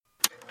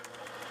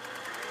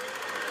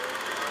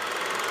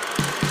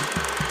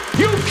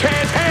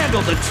can't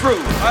handle the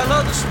truth. I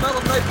love the smell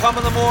of napalm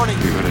in the morning.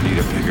 You're gonna need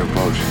a bigger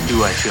boat.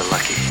 Do I feel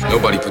lucky?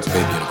 Nobody puts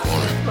baby in a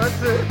corner.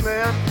 That's it,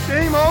 man.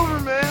 Game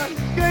over,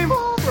 man. Game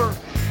over.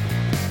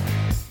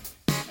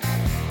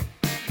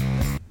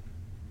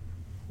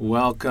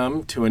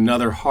 Welcome to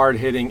another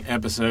hard-hitting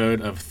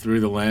episode of Through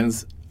the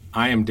Lens.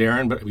 I am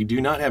Darren, but we do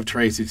not have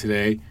Tracy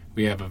today.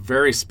 We have a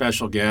very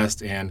special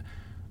guest and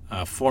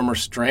a former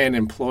Strand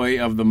Employee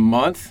of the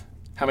Month.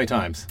 How many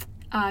times?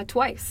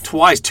 Twice.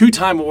 Twice.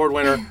 Two-time award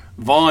winner.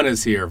 Vaughn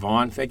is here.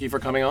 Vaughn, thank you for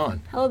coming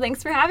on. Hello,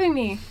 thanks for having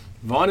me.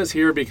 Vaughn is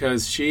here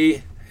because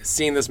she has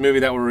seen this movie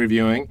that we're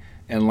reviewing,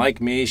 and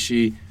like me,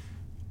 did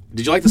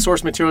you like the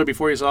source material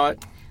before you saw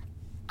it?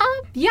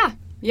 Yeah.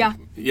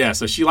 Yeah,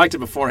 so she liked it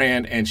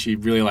beforehand, and she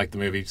really liked the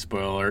movie,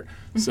 spoiler alert.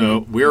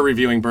 So we're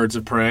reviewing Birds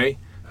of Prey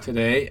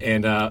today,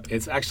 and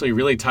it's actually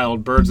really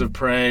titled Birds of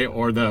Prey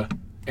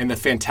and the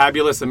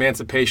Fantabulous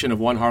Emancipation of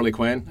One Harley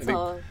Quinn. It's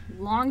a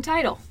long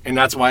title. And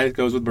that's why it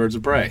goes with Birds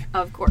of Prey.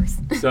 Of course.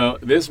 So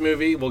this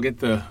movie, we'll get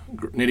the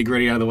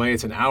nitty-gritty out of the way.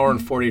 It's an hour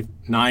and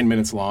 49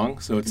 minutes long,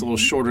 so it's a little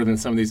shorter than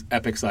some of these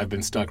epics I've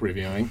been stuck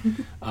reviewing.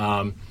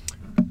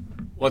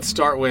 Let's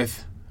start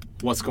with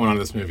what's going on in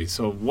this movie.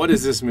 So what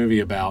is this movie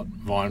about,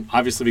 Vaughn?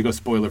 Obviously, we go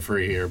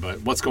spoiler-free here, but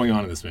what's going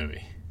on in this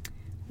movie?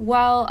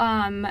 Well,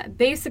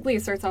 basically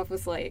it starts off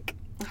with, like,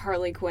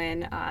 Harley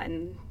Quinn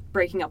and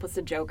breaking up with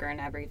the Joker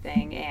and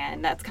everything,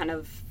 and that's kind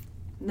of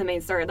the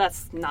main story.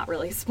 That's not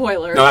really a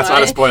spoiler. No, that's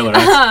not a spoiler.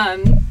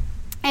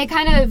 It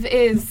kind of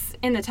is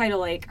in the title,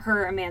 like,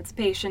 her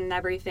emancipation and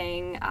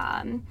everything,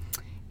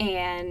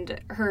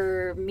 and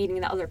her meeting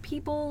the other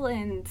people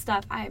and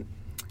stuff. I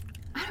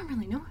don't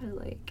really know how to,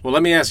 like... Well,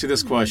 let me ask you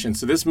this question.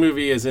 So this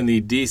movie is in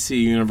the DC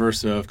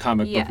universe of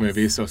comic book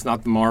movies, so it's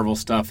not the Marvel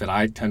stuff that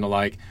I tend to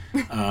like.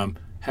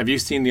 Have you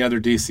seen the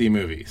other DC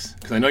movies?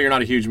 Because I know you're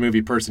not a huge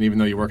movie person, even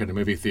though you work at a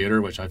movie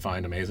theater, which I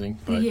find amazing.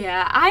 But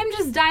yeah, I'm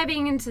just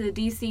diving into the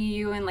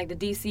DCU and, like, the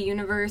DC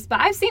universe, but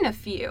I've seen a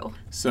few.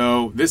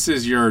 So this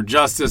is your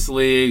Justice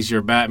Leagues,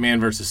 your Batman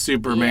versus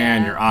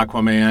Superman, your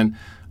Aquaman.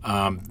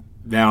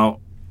 Now,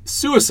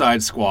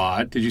 Suicide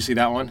Squad, did you see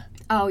that one?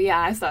 Oh, yeah,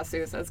 I saw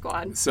Suicide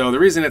Squad. So the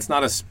reason it's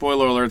not a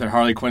spoiler alert that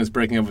Harley Quinn is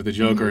breaking up with the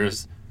Joker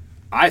is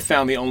I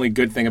found the only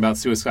good thing about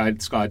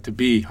Suicide Squad to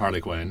be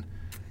Harley Quinn.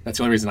 That's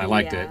the only reason I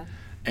liked it.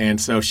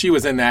 And so she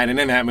was in that, and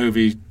in that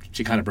movie,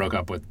 she kind of broke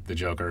up with the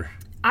Joker.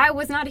 I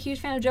was not a huge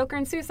fan of Joker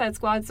in Suicide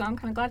Squad, so I'm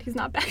kind of glad he's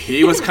not back.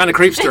 He was kind of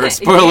creepster.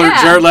 Spoiler,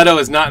 Jared Leto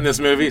is not in this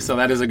movie, so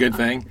that is a good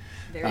thing.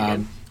 Very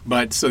good.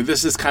 But so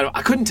this is kind of,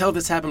 I couldn't tell if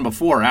this happened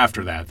before or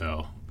after that,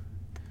 though.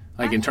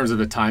 Like in terms of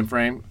the time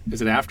frame.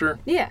 Is it after?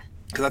 Yeah.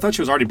 Because I thought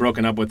she was already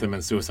broken up with him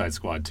in Suicide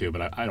Squad, too,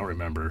 but I don't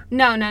remember.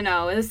 No.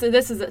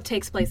 It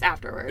takes place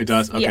afterwards. It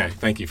does? Okay, yeah.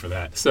 Thank you for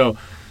that. So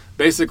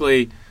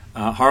basically,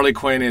 Harley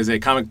Quinn is a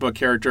comic book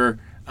character.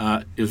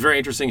 It was very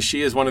interesting.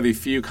 She is one of the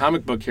few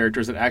comic book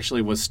characters that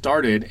actually was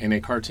started in a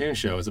cartoon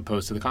show as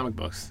opposed to the comic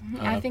books.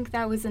 I think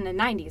that was in the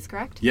 90s,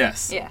 correct?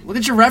 Yes. Yeah. Look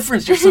at your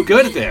reference. You're so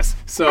good at this.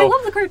 So I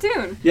love the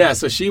cartoon. Yeah,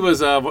 so she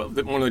was one of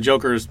the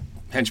Joker's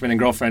henchmen and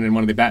girlfriend in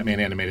one of the Batman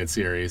animated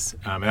series.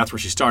 And that's where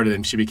she started,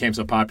 and she became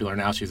so popular.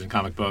 Now she's in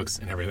comic books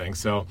and everything.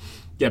 So,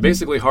 yeah,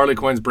 basically Harley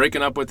Quinn's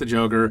breaking up with the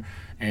Joker,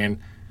 and,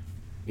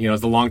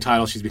 as the long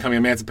title, she's becoming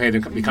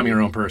emancipated and becoming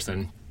her own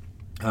person.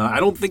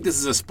 I don't think this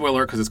is a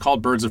spoiler because it's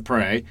called Birds of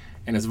Prey,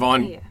 and as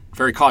Vaughn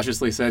very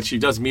cautiously said, she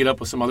does meet up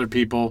with some other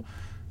people.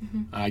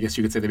 I guess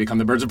you could say they become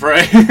the Birds of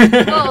Prey.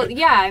 Well,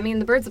 yeah, I mean,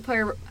 the Birds of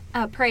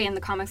Prey in the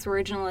comics were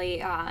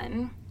originally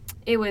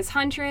it was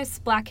Huntress,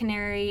 Black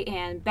Canary,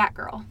 and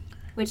Batgirl,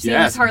 which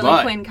seems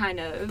Harley Quinn kind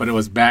of. But it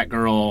was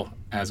Batgirl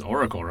as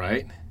Oracle,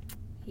 right?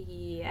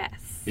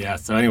 Yes. Yeah,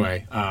 so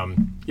anyway,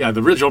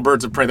 the original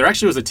Birds of Prey, there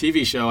actually was a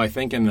TV show, I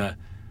think, in the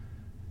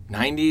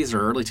 90s or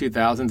early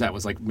 2000s that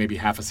was like maybe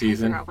half a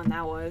season. I forgot when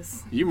that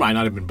was. You might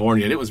not have been born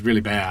yet. It was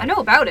really bad. I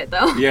know about it,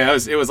 though. Yeah,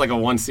 it was like a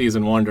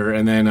one-season wonder,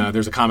 and then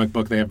there's a comic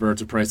book, they have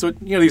Birds of Prey. So,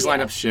 these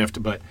lineups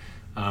shift, but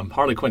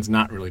Harley Quinn's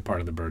not really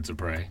part of the Birds of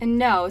Prey.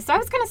 No, so I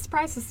was kind of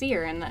surprised to see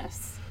her in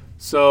this.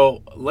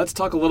 So, let's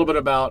talk a little bit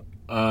about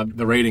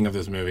the rating of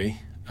this movie.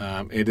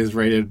 It is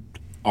rated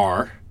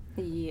R,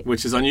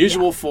 which is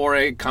unusual for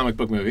a comic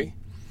book movie.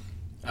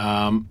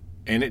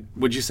 And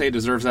would you say it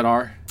deserves that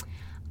R?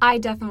 I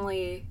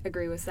definitely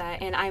agree with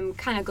that, and I'm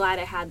kind of glad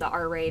it had the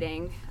R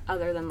rating,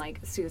 other than,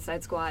 like,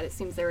 Suicide Squad. It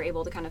seems they were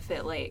able to kind of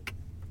fit, like,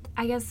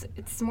 I guess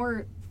it's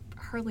more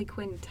Harley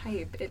Quinn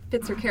type. It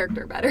fits her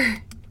character better.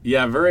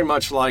 Yeah, very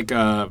much like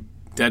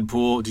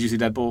Deadpool. Did you see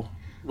Deadpool?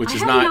 I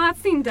have not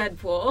seen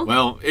Deadpool.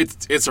 Well,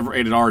 it's a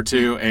rated R,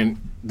 too,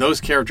 and those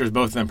characters,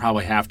 both of them,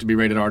 probably have to be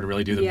rated R to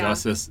really do them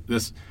justice.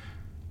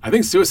 I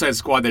think Suicide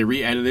Squad, they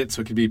re-edited it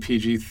so it could be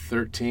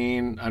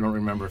PG-13. I don't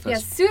remember if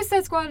that's... Yeah,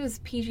 Suicide Squad is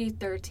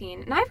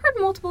PG-13. And I've heard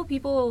multiple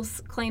people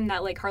claim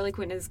that, like, Harley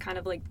Quinn is kind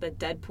of like the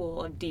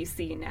Deadpool of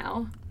DC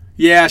now.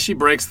 Yeah, she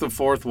breaks the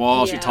fourth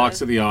wall. Yeah. She talks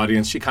to the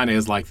audience. She kind of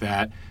is like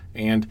that.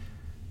 And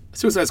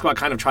Suicide Squad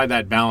kind of tried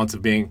that balance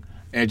of being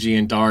edgy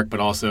and dark, but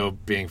also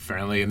being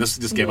friendly. And this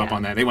just gave up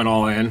on that. They went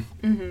all in.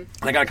 And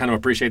I got to kind of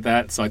appreciate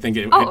that. So I think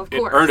it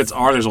earned its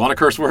R. There's a lot of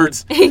curse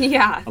words.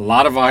 Yeah. A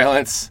lot of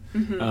violence.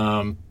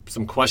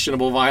 Some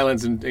questionable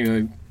violence,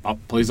 and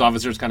police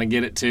officers kind of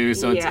get it too.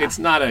 So it's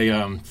not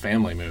a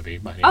family movie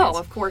by any means.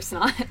 Of course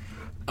not.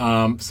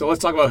 So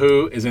let's talk about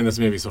who is in this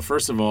movie. So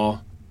first of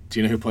all, do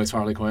you know who plays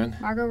Harley Quinn?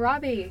 Margot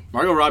Robbie.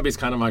 Margot Robbie's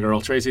kind of my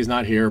girl. Tracy's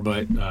not here,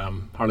 but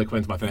Harley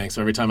Quinn's my thing.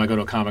 So every time I go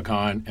to a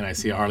Comic-Con and I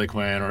see a Harley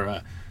Quinn or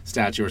a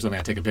statue or something,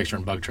 I take a picture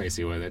and bug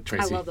Tracy with it.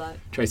 Tracy, I love that.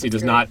 Tracy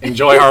does not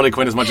enjoy Harley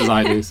Quinn as much as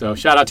I do. So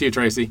shout out to you,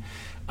 Tracy.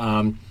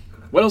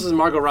 What else has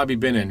Margot Robbie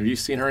been in? Have you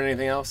seen her in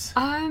anything else?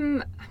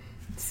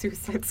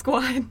 Suicide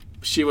Squad.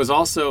 She was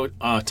also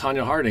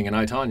Tanya Harding in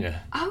I, Tonya.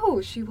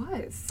 Oh, she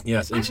was.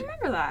 Yes. I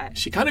remember that.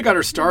 She kind of got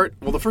her start.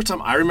 Well, the first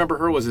time I remember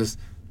her was this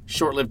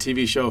short-lived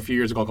TV show a few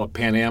years ago called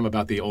Pan Am,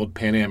 about the old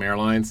Pan Am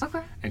Airlines.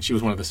 Okay. And she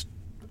was one of the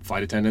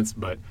flight attendants,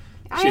 but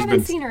I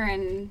haven't seen her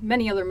in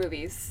many other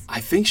movies.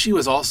 I think she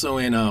was also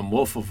in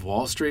Wolf of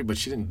Wall Street, but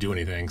she didn't do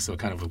anything, so it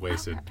kind of was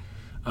wasted.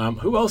 Okay.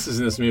 Who else is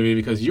in this movie?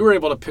 Because you were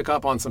able to pick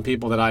up on some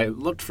people that I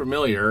looked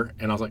familiar,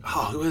 and I was like,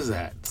 oh, who is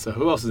that? So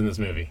who else is in this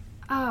movie?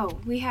 Oh,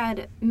 we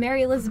had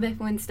Mary Elizabeth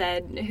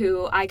Winstead,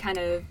 who I kind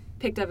of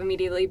picked up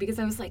immediately because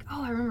I was like,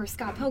 oh, I remember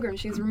Scott Pilgrim.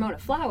 She was Ramona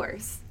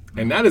Flowers.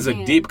 And that is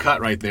a deep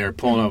cut right there,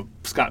 pulling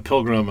a Scott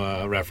Pilgrim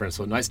reference.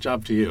 So nice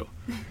job to you.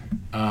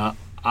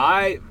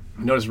 I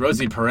noticed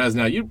Rosie Perez.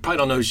 Now, you probably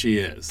don't know who she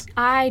is.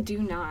 I do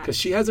not. Because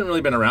she hasn't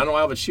really been around a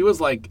while, but she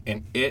was like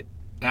an It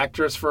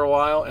actress for a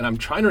while. And I'm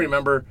trying to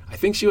remember. I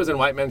think she was in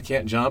White Men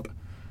Can't Jump,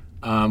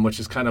 which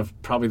is kind of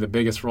probably the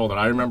biggest role that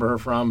I remember her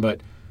from. But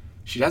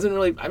she hasn't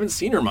really, I haven't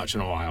seen her much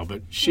in a while.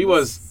 But she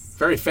was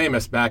very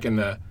famous back in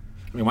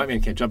White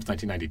Men Can't Jump is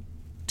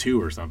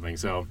 1992 or something.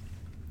 So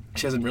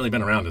she hasn't really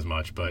been around as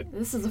much, but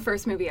this is the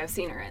first movie I've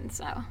seen her in,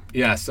 so.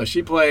 Yeah, so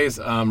she plays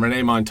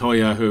Renee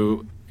Montoya,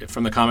 who,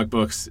 from the comic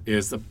books,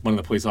 is one of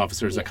the police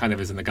officers that kind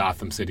of is in the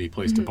Gotham City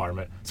Police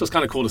Department. So it's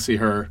kind of cool to see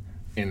her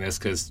in this,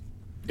 because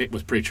it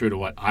was pretty true to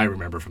what I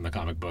remember from the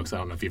comic books. I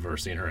don't know if you've ever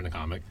seen her in a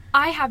comic.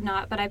 I have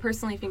not, but I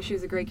personally think she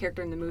was a great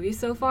character in the movie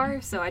so far,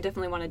 so I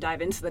definitely want to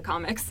dive into the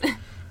comics.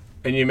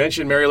 And you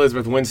mentioned Mary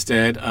Elizabeth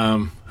Winstead.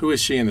 Who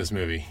is she in this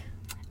movie?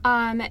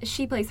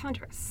 She plays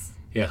Huntress.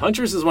 Yeah,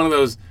 Huntress is one of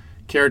those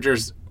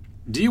characters.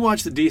 Do you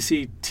watch the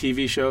DC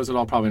TV shows at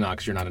all? Probably not,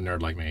 because you're not a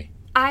nerd like me.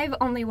 I've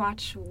only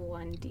watched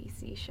one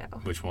DC show.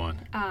 Which one?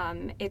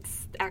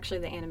 It's actually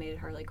the animated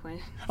Harley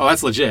Quinn. Oh,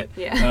 that's legit.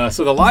 Yeah.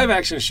 So the live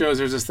action shows,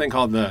 there's this thing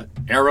called the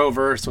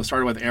Arrowverse. So it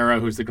started with Arrow,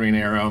 who's the Green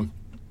Arrow.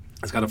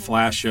 It's got a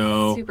Flash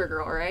show.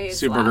 Supergirl, right?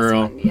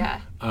 Supergirl.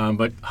 Yeah.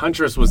 But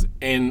Huntress was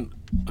in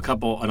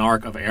an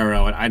arc of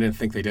Arrow, and I didn't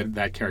think they did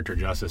that character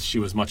justice. She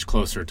was much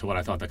closer to what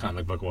I thought the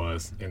comic book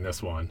was in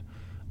this one.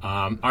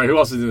 All right, who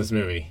else is in this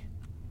movie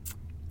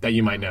that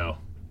you might know?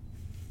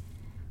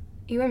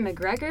 Ewan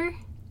McGregor?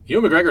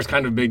 Ewan McGregor's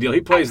kind of a big deal.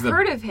 He plays I've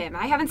heard of him.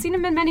 I haven't seen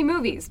him in many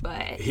movies,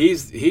 but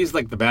he's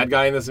like the bad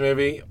guy in this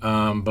movie.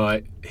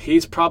 But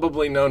he's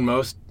probably known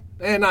most,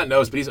 not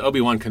most, but he's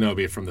Obi-Wan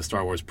Kenobi from the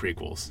Star Wars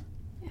prequels.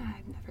 Yeah,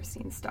 I've never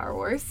seen Star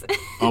Wars.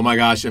 Oh my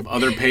gosh! If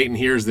other Peyton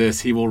hears this,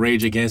 he will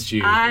rage against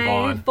you,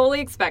 Vaughn. I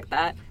fully expect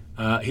that.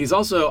 He's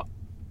also.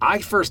 I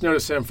first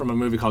noticed him from a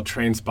movie called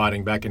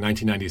Trainspotting back in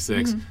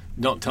 1996.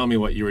 Don't tell me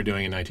what you were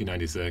doing in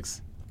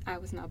 1996. I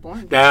was not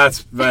born. That's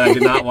what I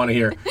did not want to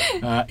hear.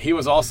 He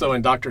was also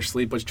in Dr.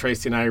 Sleep, which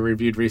Tracy and I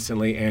reviewed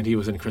recently, and he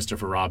was in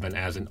Christopher Robin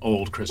as an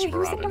old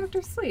Christopher Robin. Who's in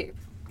Dr. Sleep?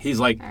 He's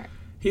like,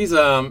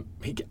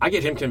 I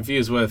get him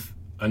confused with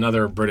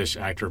another British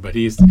actor, but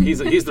he's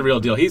the real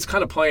deal. He's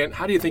kind of playing.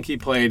 How do you think he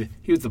played?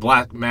 He was the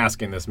Black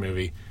Mask in this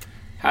movie.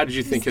 How did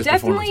you think his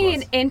performance was? Definitely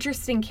an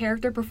interesting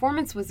character.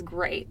 Performance was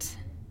great.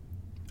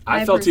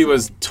 I felt he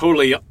was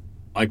totally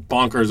like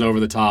bonkers,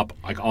 over the top,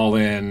 like all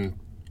in,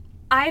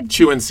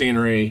 chewing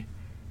scenery.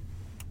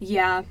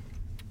 Yeah.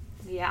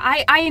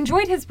 I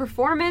enjoyed his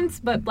performance,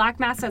 but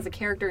Black Mask as a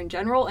character in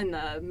general in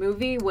the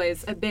movie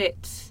was a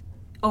bit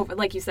over,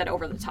 like you said,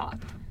 over the top.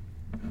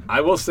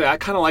 I will say I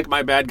kind of like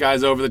my bad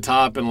guys over the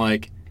top, and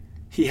like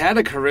he had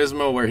a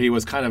charisma where he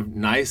was kind of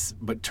nice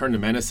but turned to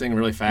menacing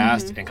really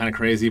fast and kind of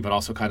crazy, but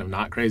also kind of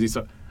not crazy.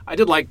 So I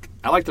liked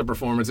the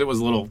performance. It was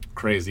a little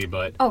crazy,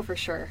 but for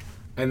sure.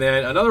 And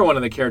then another one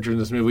of the characters in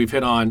this movie, we've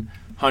hit on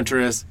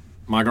Huntress,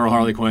 my girl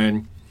Harley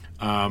Quinn,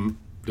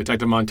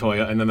 Detective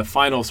Montoya, and then the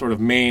final sort of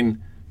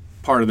main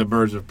part of the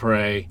Birds of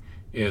Prey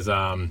is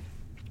Black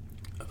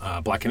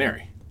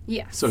Canary.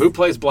 Yes. So who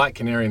plays Black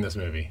Canary in this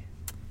movie?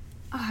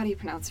 Oh, how do you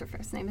pronounce her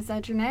first name? Is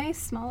that Janae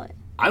Smollett?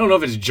 I don't know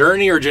if it's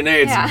Journey or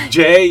Janae. It's Yeah.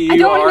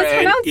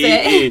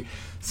 J-U-R-N-E-E.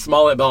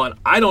 Smollett Bell. And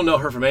I don't know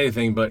her from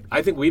anything, but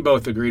I think we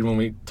both agreed when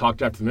we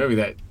talked after the movie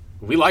that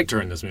we liked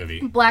her in this movie.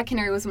 Black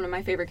Canary was one of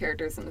my favorite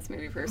characters in this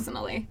movie,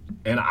 personally.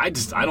 And I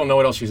don't know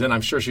what else she's in.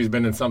 I'm sure she's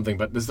been in something,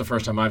 but this is the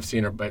first time I've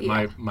seen her. But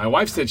my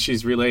wife said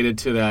she's related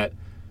to that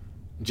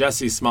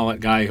Jesse Smollett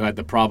guy who had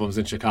the problems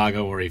in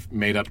Chicago where he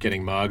made up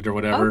getting mugged or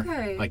whatever,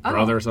 Okay. like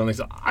brother or something.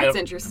 So That's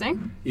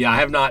interesting. Yeah, I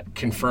have not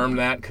confirmed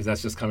that because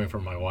that's just coming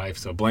from my wife.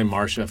 So blame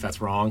Marcia if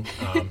that's wrong.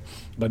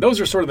 But those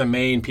are sort of the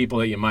main people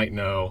that you might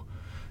know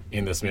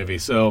in this movie.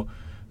 So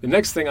the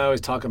next thing I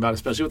always talk about,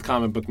 especially with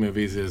comic book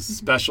movies, is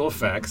special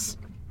effects,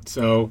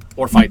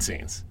 or fight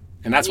scenes,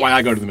 and that's why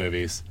I go to the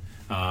movies.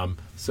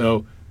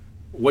 So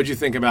what did you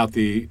think about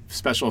the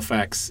special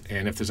effects,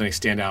 and if there's any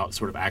standout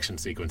sort of action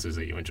sequences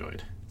that you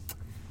enjoyed?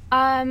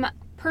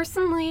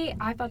 Personally,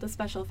 I thought the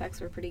special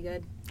effects were pretty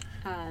good.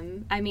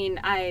 I mean,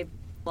 I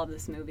love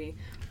this movie,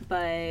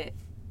 but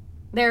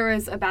there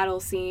was a battle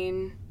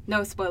scene,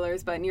 no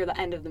spoilers, but near the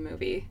end of the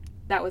movie.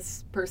 That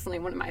was personally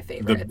one of my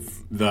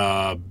favorites.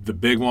 The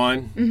big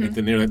one,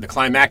 near the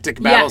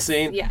climactic battle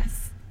scene?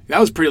 Yes. That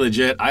was pretty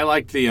legit. I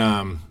liked the,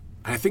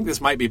 I think this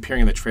might be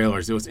appearing in the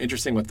trailers. It was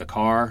interesting with the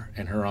car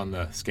and her on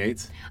the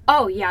skates.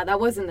 Oh, yeah, that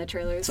was in the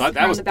trailers. So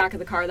that was on the back of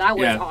the car. That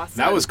was awesome.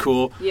 That was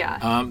cool. Yeah.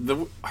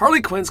 The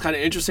Harley Quinn's kind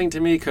of interesting to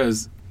me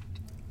because,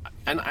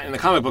 and in the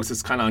comic books,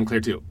 it's kind of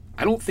unclear too.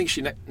 I don't think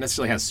she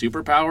necessarily has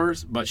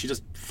superpowers, but she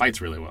just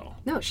fights really well.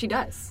 No, she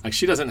does. Like,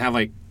 she doesn't have,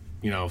 like,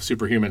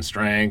 superhuman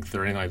strength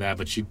or anything like that,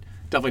 but she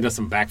definitely does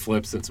some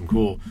backflips and some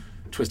cool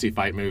twisty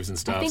fight moves and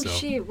stuff. I think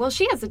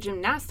she has a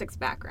gymnastics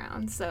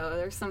background, so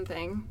there's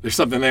something. There's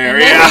something there,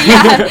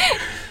 yeah.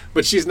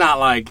 But she's not,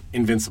 like,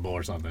 invincible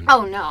or something.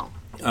 Oh, no.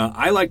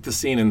 I liked the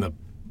scene in the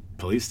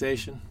police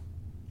station.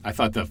 I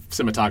thought the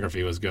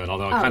cinematography was good,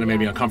 although it kind of made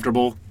me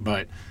uncomfortable,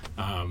 but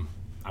I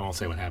won't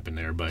say what happened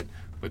there, but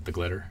with the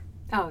glitter.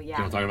 Oh, yeah. You know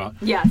what I'm talking about?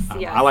 Yes,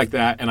 yes. I like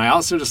that, and I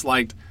also just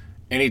liked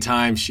any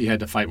time she had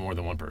to fight more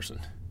than one person.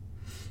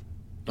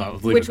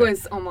 Which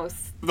was almost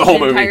the whole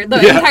movie.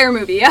 The entire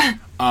movie, yeah.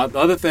 The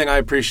other thing I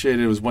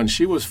appreciated was when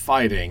she was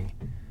fighting,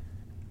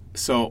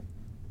 so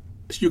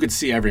you could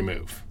see every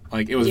move.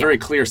 Like, it was very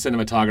clear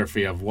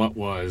cinematography of what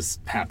was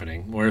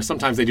happening, whereas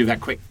sometimes they do that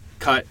quick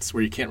cuts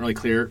where you can't really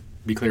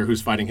be clear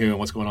who's fighting who and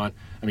what's going on.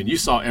 I mean, you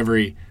saw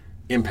every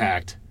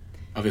impact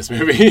of this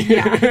movie.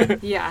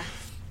 Yeah.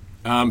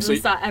 So you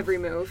saw every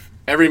move.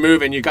 Every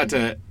move, and you got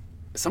to...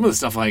 Some of the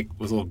stuff, like,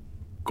 was a little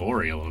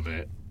gory a little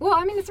bit. Well,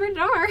 I mean, it's rated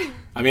R.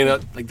 I mean,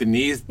 like the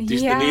knees, the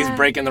knees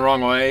breaking the wrong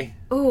way.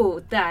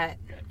 Ooh, that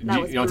was you know what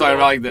I'm brutal. talking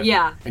about? Like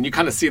yeah. And you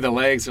kind of see the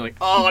legs, you're like,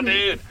 oh,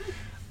 dude.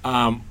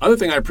 Other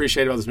thing I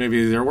appreciate about this movie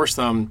is there were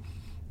some,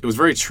 it was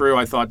very true,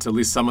 I thought, to at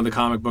least some of the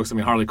comic books. I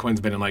mean, Harley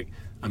Quinn's been in like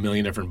a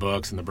million different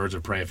books, and the Birds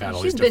of Prey have had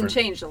all these different... She's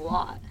been changed a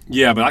lot.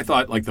 Yeah, but I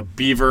thought like the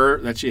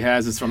beaver that she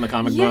has is from the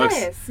comic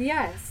books.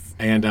 Yes.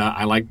 And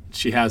I like,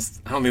 she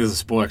has, I don't think this is a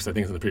spoiler because I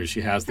think it's in the preview,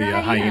 she has the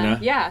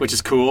hyena, which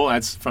is cool.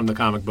 That's from the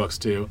comic books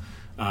too.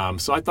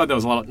 So I thought there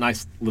was a lot of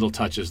nice little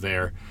touches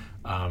there.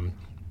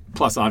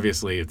 Plus,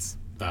 obviously, it's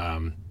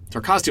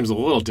her costume's a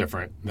little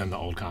different than the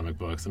old comic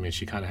books. I mean,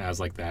 she kind of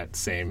has like that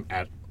same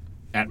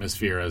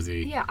atmosphere as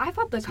the... Yeah, I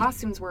thought the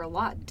costumes were a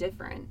lot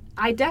different.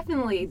 I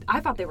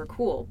thought they were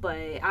cool, but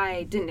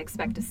I didn't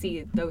expect to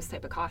see those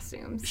type of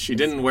costumes. She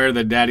didn't wear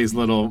the Daddy's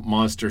Little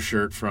Monster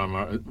shirt from...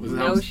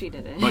 She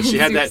didn't. But she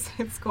had that...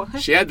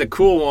 She had the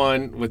cool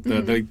one with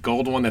the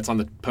gold one that's on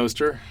the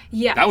poster.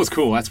 Yeah. That was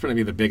cool. That's going to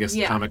be the biggest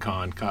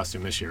Comic-Con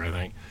costume this year, I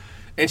think.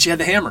 And she had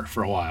the hammer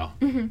for a while.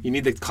 You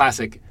need the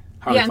classic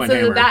Harley Quinn hammer. Yeah,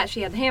 and so did that.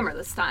 She had the hammer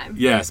this time.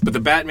 Yes, but the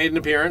bat made an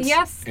appearance.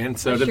 Yes. And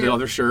so did the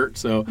other shirt.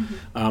 So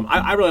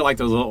I really like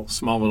those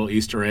small little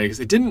Easter eggs.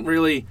 It didn't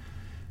really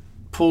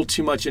pull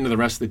too much into the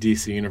rest of the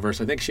DC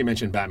universe. I think she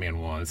mentioned Batman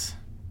once.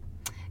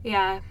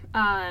 Yeah.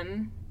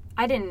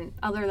 I didn't,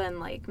 other than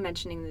like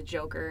mentioning the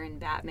Joker and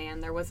Batman,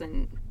 there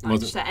wasn't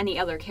much to any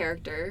other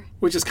character.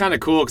 Which is kind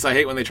of cool because I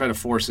hate when they try to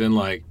force in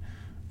like,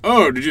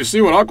 oh, did you see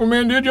what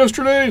Aquaman did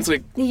yesterday? It's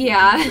like,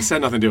 yeah. It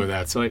had nothing to do with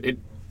that. So it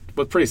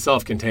was pretty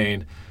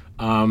self-contained.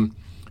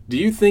 Do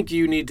you think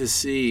you need to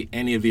see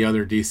any of the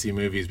other DC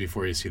movies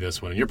before you see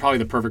this one? And you're probably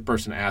the perfect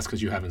person to ask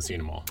because you haven't seen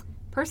them all.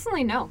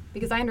 Personally, no,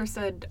 because I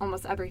understood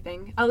almost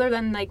everything, other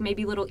than like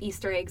maybe little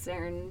Easter eggs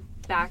there and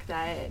back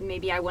that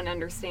maybe I wouldn't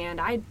understand.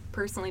 I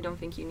personally don't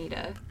think you need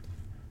to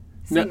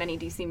see many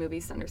DC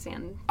movies to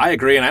understand. I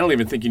agree, and I don't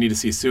even think you need to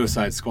see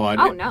Suicide Squad.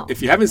 Oh, no.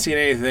 If you haven't seen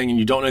anything and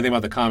you don't know anything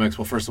about the comics,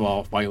 well, first of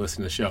all, why are you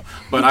listening to the show?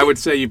 But I would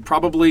say you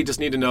probably just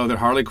need to know that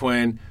Harley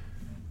Quinn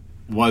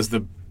was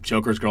the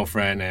Joker's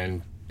girlfriend,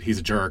 and he's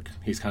a jerk.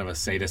 He's kind of a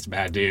sadist,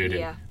 bad dude.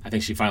 And I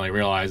think she finally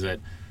realized that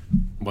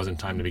it wasn't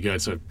time to be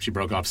good, so she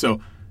broke off.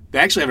 So they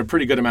actually have a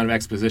pretty good amount of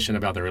exposition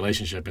about their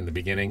relationship in the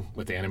beginning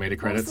with the animated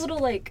credits. It's a little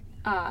like,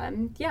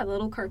 the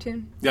little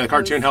cartoon. Yeah, the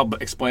cartoon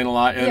helped explain a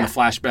lot, and the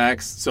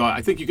flashbacks. So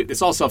I think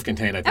it's all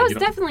self-contained. I think that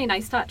was definitely a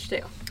nice touch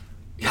too.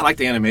 Yeah, I like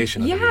the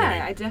animation.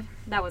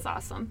 That was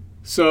awesome.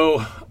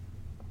 So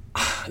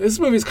this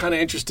movie is kind of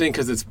interesting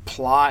because its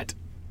plot,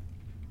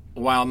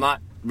 while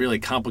not really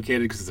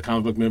complicated because it's a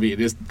comic book movie, it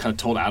is kind of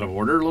told out of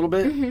order a little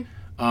bit.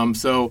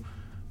 So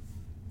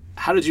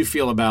how did you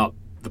feel about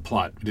the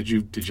plot? Did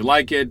you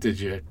like it? Did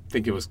you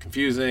think it was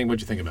confusing? What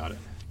did you think about it?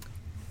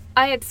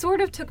 It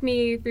sort of took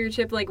me for your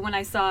chip like when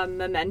I saw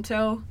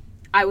Memento.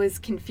 I was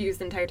confused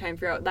the entire time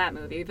throughout that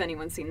movie, if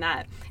anyone's seen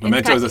that.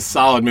 Memento is a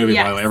solid movie,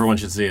 by the way. Yes. Everyone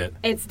should see it.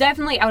 It's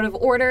definitely out of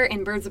order,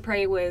 and Birds of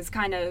Prey was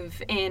kind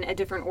of in a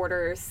different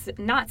order.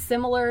 Not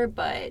similar,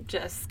 but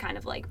just kind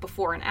of like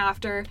before and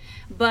after.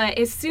 But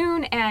as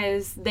soon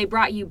as they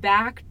brought you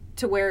back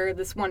to where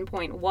this one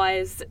point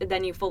was,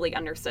 then you fully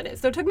understood it.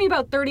 So it took me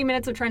about 30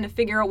 minutes of trying to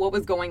figure out what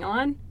was going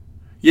on.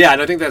 Yeah,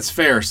 and I think that's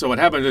fair. So what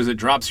happens is it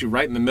drops you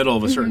right in the middle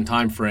of a certain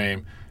time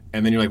frame,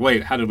 and then you're like,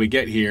 wait, how did we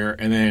get here?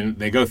 And then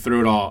they go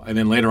through it all, and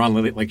then later on,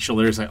 like she'll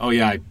literally say, oh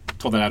yeah, I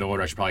told that out of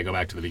order. I should probably go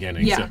back to the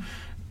beginning. Yeah. So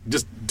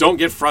just don't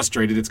get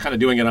frustrated. It's kind of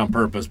doing it on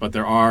purpose, but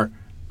I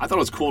thought it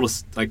was cool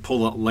to like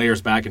pull the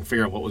layers back and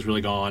figure out what was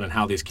really going on and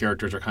how these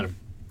characters are kind of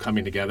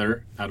coming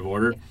together out of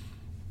order.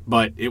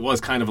 But it was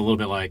kind of a little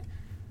bit like,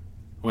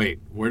 wait,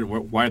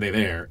 why are they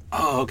there?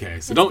 Oh,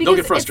 okay. So don't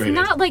get frustrated.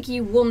 It's not like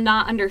you will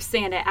not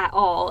understand it at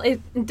all. It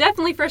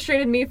definitely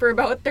frustrated me for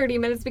about 30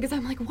 minutes because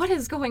I'm like, what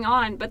is going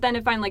on? But then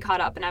it finally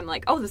caught up, and I'm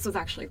like, oh, this was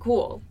actually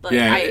cool. Like,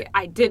 Yeah,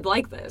 I did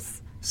like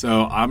this.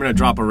 So I'm going to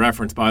drop a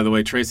reference, by the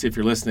way. Tracy, if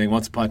you're listening,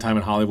 Once Upon a Time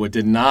in Hollywood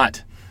did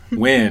not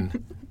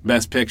win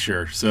Best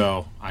Picture,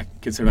 so I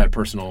consider that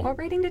personal. What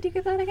rating did you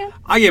give that again?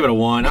 I gave it a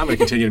 1. I'm going to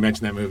continue to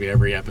mention that movie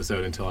every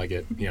episode until I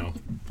get,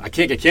 I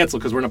can't get canceled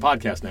because we're in a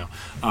podcast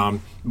now.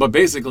 But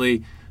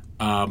basically,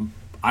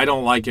 I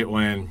don't like it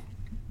when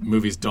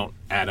movies don't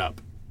add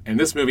up. And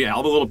this movie,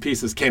 all the little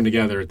pieces came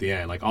together at the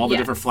end. Like all the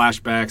different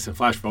flashbacks and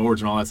flash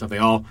forwards and all that stuff, they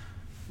all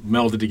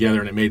melded together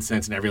and it made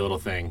sense and every little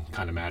thing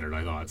kind of mattered,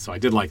 I thought. So I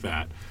did like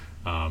that.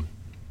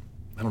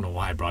 I don't know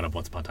why I brought up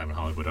Once Upon a Time in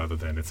Hollywood other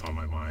than it's on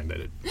my mind that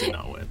it did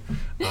not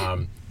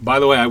win. By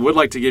the way, I would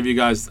like to give you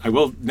guys,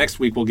 next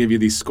week we'll give you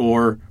the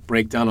score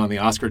breakdown on the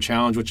Oscar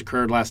challenge, which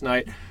occurred last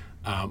night.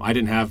 I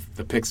didn't have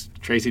the picks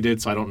Tracy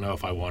did, so I don't know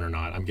if I won or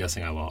not. I'm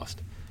guessing I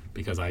lost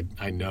because I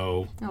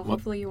know. Oh,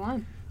 hopefully you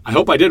won. I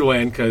hope I did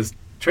win because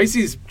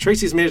Tracy's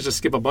managed to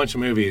skip a bunch of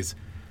movies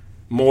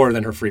more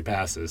than her free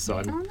passes. So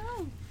Oh,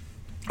 no.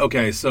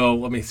 Okay, so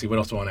let me see. What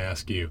else do I want to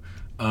ask you?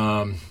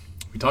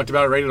 We talked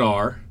about rated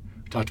R.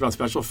 We talked about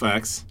special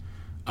effects.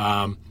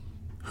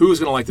 Who's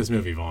going to like this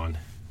movie, Vaughn?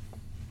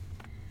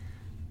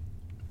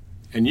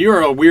 And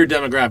you're a weird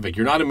demographic.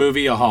 You're not a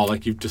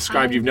movie-aholic. You've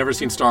described you've never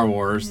seen Star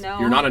Wars. No.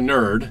 You're not a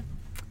nerd.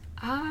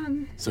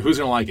 So who's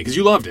going to like it? Because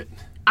you loved it.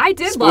 I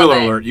did Spoiler love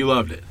it. alert, you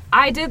loved it.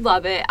 I did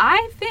love it.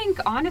 I think,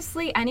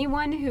 honestly,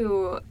 anyone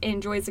who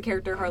enjoys the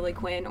character Harley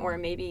Quinn or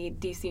maybe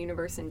DC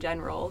Universe in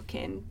general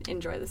can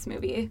enjoy this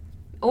movie.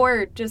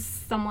 Or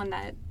just someone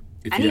that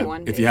If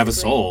anyone. you have a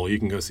basically. soul, you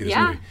can go see this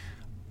Yeah. movie.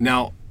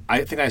 Now,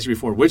 I think I asked you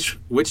before, which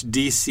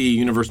DC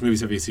Universe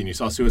movies have you seen? You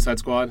saw Suicide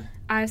Squad?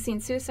 I've seen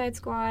Suicide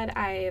Squad.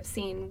 I have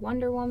seen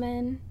Wonder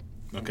Woman.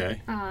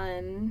 Okay.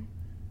 Um,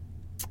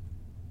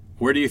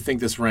 Where do you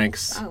think this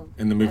ranks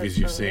in the movies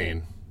you've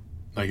seen?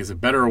 Like, is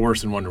it better or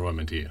worse than Wonder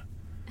Woman to you?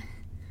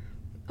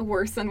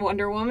 Worse than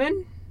Wonder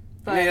Woman.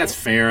 But I mean, that's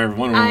fair. Wonder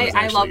Woman was I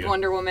actually loved good.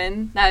 Wonder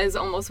Woman. That is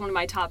almost one of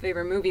my top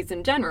favorite movies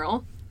in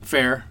general.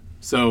 Fair.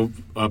 So,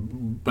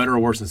 better or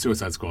worse than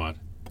Suicide Squad?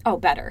 Oh,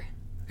 better.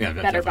 Yeah,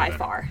 Better definitely by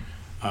far.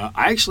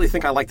 I actually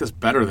think I like this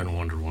better than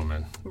Wonder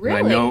Woman. And Really?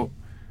 I know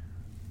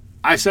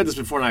I've said this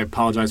before, and I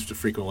apologize to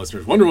frequent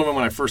listeners. Wonder Woman,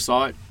 when I first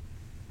saw it,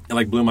 it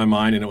like blew my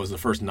mind, and it was the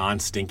first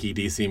non-stinky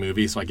DC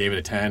movie, so I gave it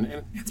a 10,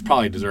 and it's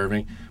probably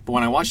deserving. But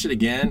when I watched it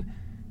again,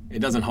 it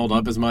doesn't hold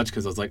up as much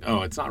because I was like,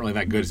 oh, it's not really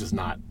that good. It's just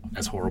not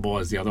as horrible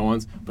as the other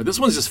ones. But this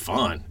one's just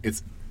fun.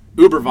 It's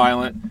uber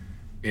violent.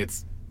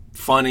 It's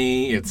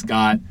funny.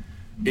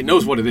 It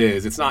knows what it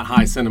is. It's not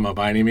high cinema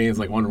by any means.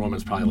 Like Wonder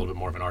Woman's probably a little bit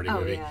more of an arty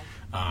movie.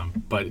 Yeah.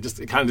 But it's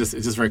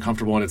just very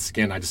comfortable in its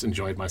skin. I just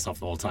enjoyed myself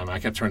the whole time. I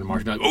kept turning to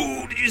Mark and be like,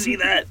 oh, did you see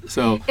that?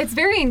 So It's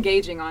very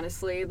engaging,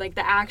 honestly. Like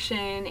the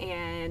action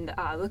and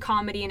the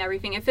comedy and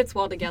everything, it fits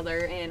well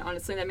together. And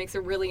honestly, that makes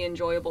it really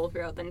enjoyable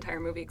throughout the entire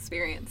movie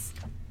experience.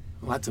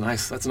 well, that's a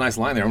nice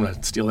line there. I'm going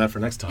to steal that for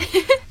next time.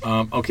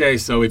 Okay,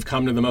 so we've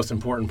come to the most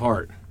important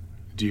part.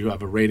 Do you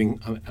have a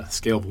rating on a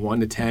scale of 1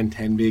 to 10,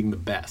 10 being the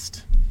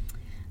best?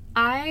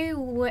 I'm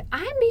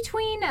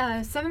between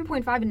a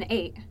 7.5 and an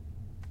 8.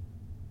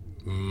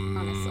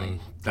 Honestly.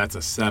 That's a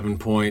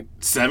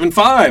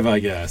 7.75, I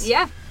guess.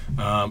 Yeah.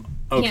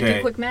 Okay. Can't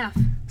do quick math.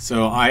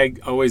 So I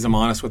always am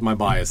honest with my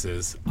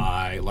biases.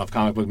 I love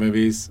comic book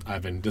movies.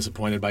 I've been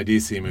disappointed by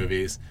DC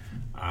movies.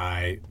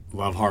 I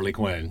love Harley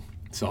Quinn.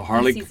 So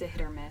DC's a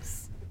hit or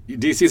miss.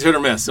 DC's hit or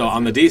miss. So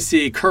on the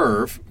DC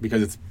curve,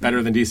 because it's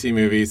better than DC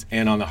movies,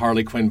 and on the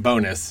Harley Quinn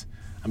bonus,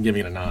 I'm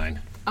giving it a 9.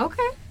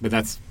 Okay. But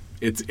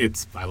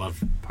it's I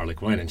love Harley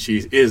Quinn, and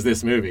she is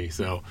this movie.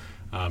 So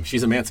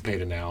she's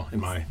emancipated now in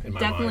my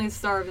Definitely mind. the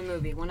star of the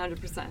movie,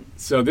 100%.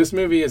 So this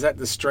movie is at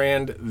the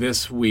Strand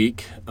this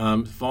week.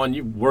 Vaughn,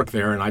 you work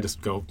there, and I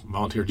just go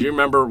volunteer. Do you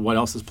remember what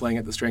else is playing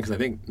at the Strand? Because I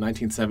think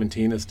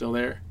 1917 is still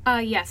there.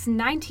 Yes,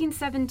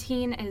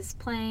 1917 is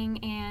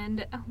playing,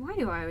 and why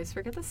do I always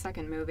forget the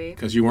second movie?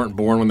 Because you weren't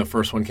born when the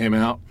first one came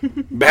out.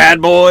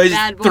 Bad Boys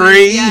Bad Boys,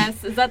 3.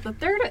 yes. Is that the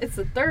third? It's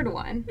the third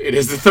one. It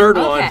is the third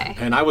one, Okay.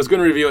 and I was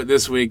going to review it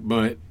this week,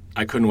 but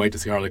I couldn't wait to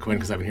see Harley Quinn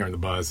because I've been hearing the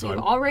buzz. So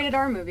All rated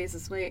R movies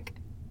this week.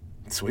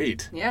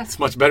 Sweet. Yeah. It's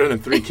much better than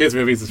 3 kids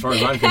movies as far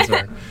as I'm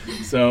concerned.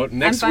 So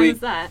next I'm fine week,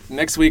 with that.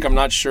 next week I'm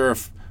not sure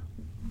if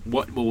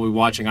what we'll be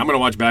watching. I'm going to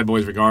watch Bad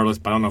Boys regardless,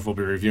 but I don't know if we'll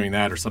be reviewing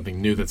that or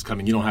something new that's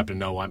coming. You don't happen to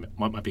know what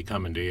might be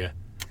coming, do you?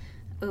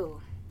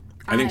 Ooh.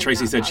 I think I'm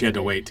Tracy not said she had to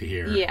positive. wait to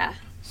hear. Yeah.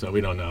 So we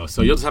don't know.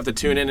 So you'll just have to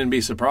tune in and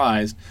be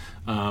surprised.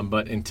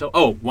 But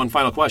one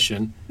final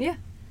question. Yeah.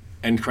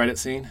 End credit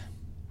scene?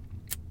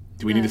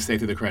 Do we need to stay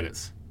through the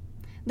credits?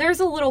 There's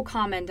a little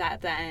comment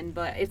at the end,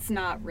 but it's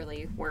not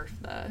really worth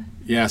the...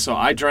 Yeah, so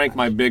I drank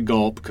my big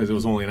gulp because it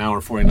was only an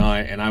hour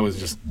 49, and I was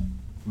just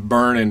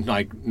burning,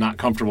 like, not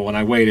comfortable when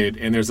I waited.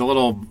 And there's a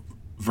little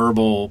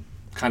verbal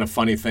kind of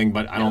funny thing,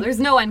 but I don't... There's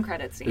no end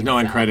credits scene. There's no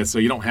end credits, so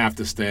you don't have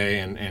to stay.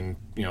 And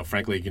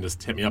frankly, you can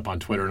just hit me up on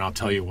Twitter, and I'll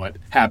tell you what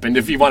happened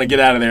if you want to get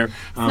out of there.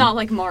 It's not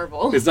like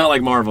Marvel. It's not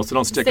like Marvel, so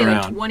don't stick Say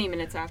around. like 20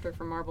 minutes after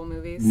for Marvel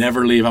movies.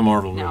 Never leave a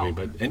Marvel No.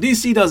 movie. And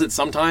DC does it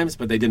sometimes,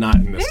 but they did not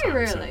in this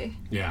Very time. rarely.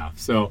 So, yeah.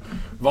 So,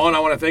 Vaughn, I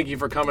want to thank you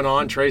for coming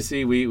on.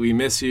 Tracy, we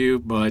miss you,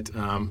 but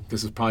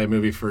this is probably a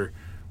movie for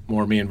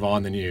more me and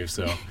Vaughn than you.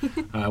 So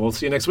we'll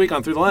see you next week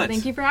on Through the Lens.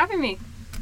 Thank you for having me.